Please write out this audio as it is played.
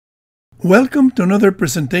Welcome to another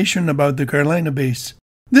presentation about the Carolina Bays.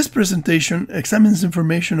 This presentation examines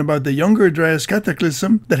information about the Younger Dryas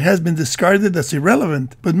Cataclysm that has been discarded as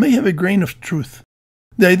irrelevant but may have a grain of truth.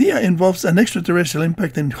 The idea involves an extraterrestrial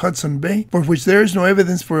impact in Hudson Bay for which there is no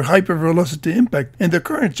evidence for a hypervelocity impact, and the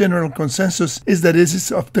current general consensus is that it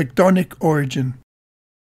is of tectonic origin.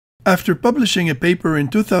 After publishing a paper in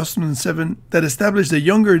 2007 that established the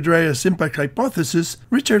Younger Dryas impact hypothesis,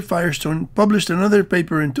 Richard Firestone published another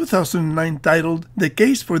paper in 2009 titled The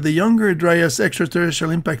Case for the Younger Dryas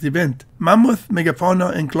Extraterrestrial Impact Event, Mammoth,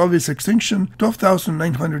 Megafauna, and Clovis Extinction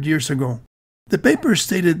 12,900 years ago. The paper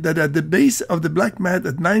stated that at the base of the black mat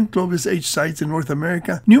at 9 Clovis H sites in North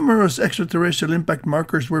America, numerous extraterrestrial impact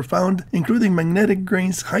markers were found, including magnetic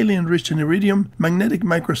grains highly enriched in iridium, magnetic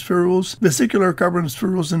microspherules, vesicular carbon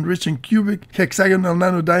spherules enriched in cubic, hexagonal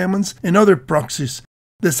nanodiamonds, and other proxies.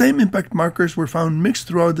 The same impact markers were found mixed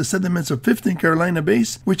throughout the sediments of 15 Carolina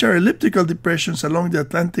bays, which are elliptical depressions along the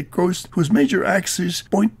Atlantic coast whose major axes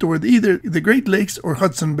point toward either the Great Lakes or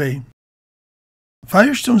Hudson Bay.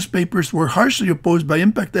 Firestone's papers were harshly opposed by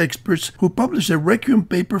impact experts who published a Requiem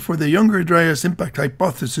paper for the Younger Dryas impact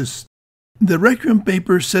hypothesis. The Requiem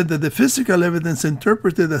paper said that the physical evidence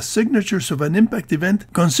interpreted as signatures of an impact event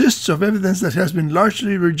consists of evidence that has been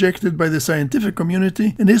largely rejected by the scientific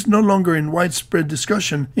community and is no longer in widespread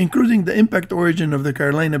discussion, including the impact origin of the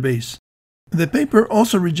Carolina Bays. The paper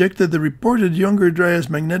also rejected the reported Younger Dryas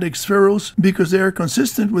magnetic spherules because they are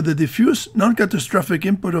consistent with the diffuse, non-catastrophic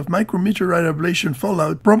input of micrometeorite ablation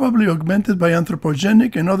fallout, probably augmented by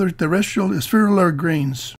anthropogenic and other terrestrial spherular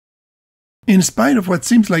grains. In spite of what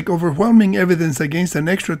seems like overwhelming evidence against an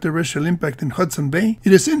extraterrestrial impact in Hudson Bay,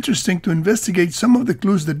 it is interesting to investigate some of the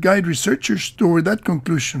clues that guide researchers toward that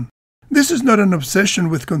conclusion. This is not an obsession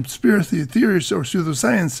with conspiracy theories or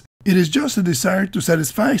pseudoscience. It is just a desire to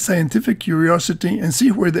satisfy scientific curiosity and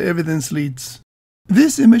see where the evidence leads.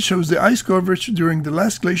 This image shows the ice coverage during the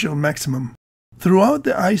last glacial maximum. Throughout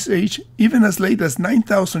the Ice Age, even as late as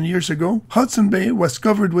 9,000 years ago, Hudson Bay was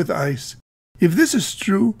covered with ice. If this is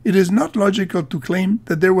true, it is not logical to claim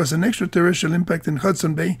that there was an extraterrestrial impact in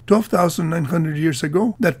Hudson Bay 12,900 years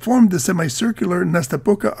ago that formed the semicircular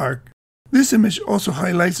Nastapoca Arc. This image also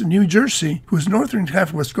highlights New Jersey, whose northern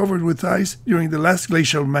half was covered with ice during the last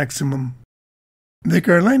glacial maximum. The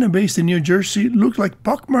Carolina Bays in New Jersey look like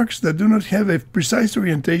pockmarks that do not have a precise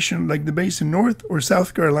orientation like the bays in North or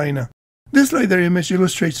South Carolina. This later image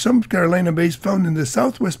illustrates some Carolina bays found in the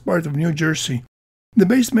southwest part of New Jersey. The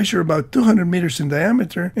bays measure about 200 meters in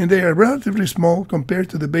diameter, and they are relatively small compared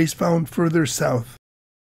to the bays found further south.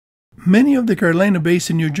 Many of the Carolina bays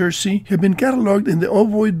in New Jersey have been catalogued in the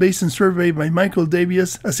Ovoid Basin Survey by Michael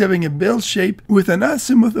Davies as having a bell shape with an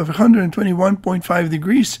azimuth of 121.5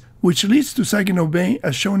 degrees, which leads to Saginaw Bay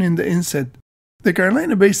as shown in the inset. The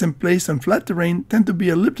Carolina basin placed on flat terrain tend to be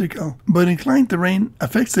elliptical, but inclined terrain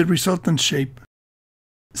affects the resultant shape.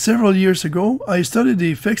 Several years ago, I studied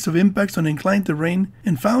the effects of impacts on inclined terrain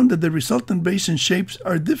and found that the resultant basin shapes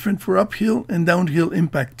are different for uphill and downhill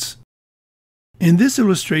impacts. In this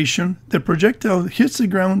illustration, the projectile hits the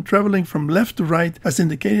ground traveling from left to right as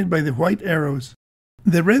indicated by the white arrows.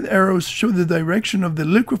 The red arrows show the direction of the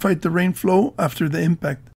liquefied terrain flow after the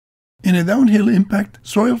impact. In a downhill impact,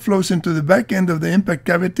 soil flows into the back end of the impact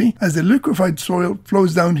cavity as the liquefied soil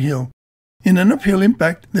flows downhill. In an uphill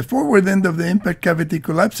impact, the forward end of the impact cavity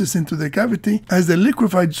collapses into the cavity as the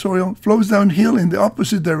liquefied soil flows downhill in the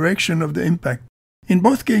opposite direction of the impact. In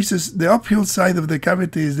both cases, the uphill side of the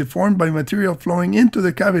cavity is deformed by material flowing into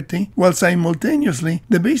the cavity, while simultaneously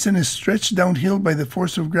the basin is stretched downhill by the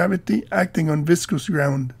force of gravity acting on viscous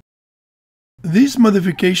ground. These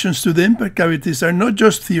modifications to the impact cavities are not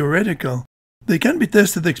just theoretical. They can be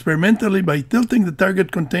tested experimentally by tilting the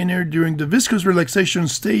target container during the viscous relaxation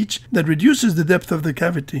stage that reduces the depth of the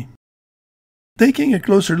cavity. Taking a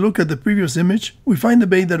closer look at the previous image, we find a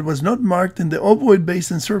bay that was not marked in the Ovoid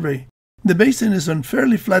Basin Survey. The basin is on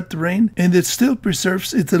fairly flat terrain and it still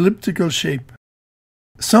preserves its elliptical shape.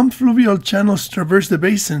 Some fluvial channels traverse the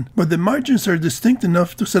basin, but the margins are distinct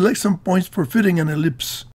enough to select some points for fitting an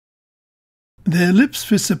ellipse. The ellipse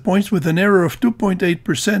fits the points with an error of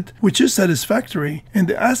 2.8%, which is satisfactory, and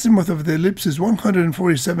the azimuth of the ellipse is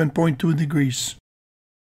 147.2 degrees.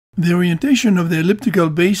 The orientation of the elliptical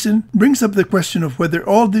basin brings up the question of whether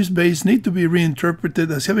all these bays need to be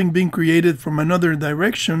reinterpreted as having been created from another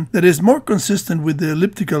direction that is more consistent with the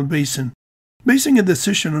elliptical basin. Basing a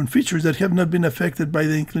decision on features that have not been affected by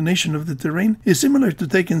the inclination of the terrain is similar to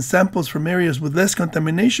taking samples from areas with less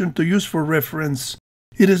contamination to use for reference.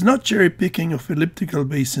 It is not cherry-picking of elliptical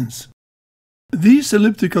basins. These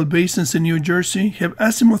elliptical basins in New Jersey have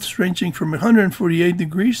azimuths ranging from 148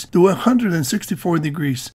 degrees to 164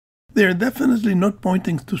 degrees. They are definitely not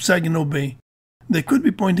pointing to Saginaw Bay. They could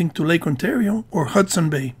be pointing to Lake Ontario or Hudson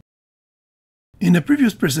Bay. In a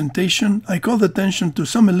previous presentation, I called attention to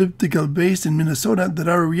some elliptical bays in Minnesota that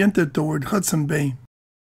are oriented toward Hudson Bay.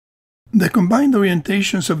 The combined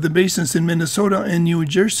orientations of the basins in Minnesota and New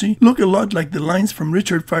Jersey look a lot like the lines from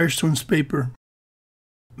Richard Firestone's paper.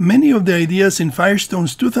 Many of the ideas in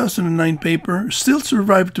Firestone's 2009 paper still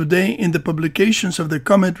survive today in the publications of the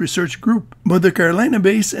Comet Research Group, but the Carolina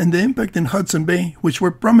Bays and the impact in Hudson Bay, which were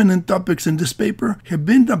prominent topics in this paper, have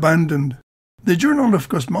been abandoned. The Journal of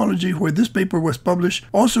Cosmology, where this paper was published,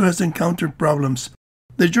 also has encountered problems.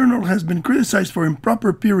 The journal has been criticized for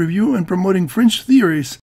improper peer review and promoting fringe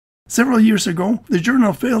theories. Several years ago, the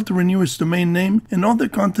journal failed to renew its domain name and all the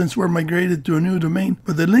contents were migrated to a new domain,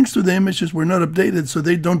 but the links to the images were not updated, so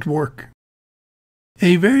they don't work.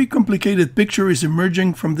 A very complicated picture is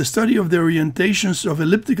emerging from the study of the orientations of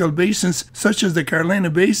elliptical basins such as the Carolina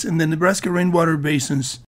Bays and the Nebraska rainwater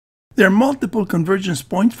basins. There are multiple convergence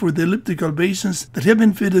points for the elliptical basins that have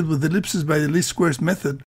been fitted with ellipses by the least squares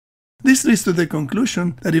method. This leads to the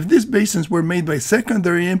conclusion that if these basins were made by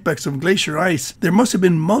secondary impacts of glacier ice, there must have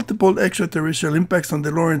been multiple extraterrestrial impacts on the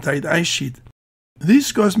Laurentide ice sheet.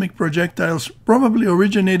 These cosmic projectiles probably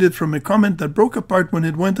originated from a comet that broke apart when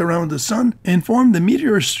it went around the Sun and formed a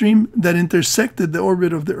meteor stream that intersected the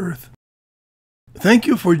orbit of the Earth. Thank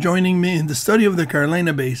you for joining me in the study of the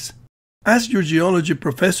Carolina Bays. Ask your geology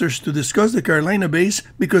professors to discuss the Carolina Bays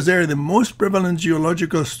because they are the most prevalent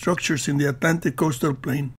geological structures in the Atlantic coastal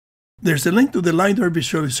plain. There's a link to the LiDAR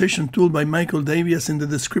visualization tool by Michael Davias in the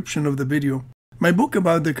description of the video. My book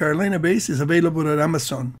about the Carolina Bays is available at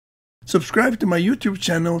Amazon. Subscribe to my YouTube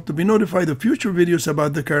channel to be notified of future videos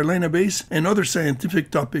about the Carolina Bays and other scientific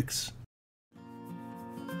topics.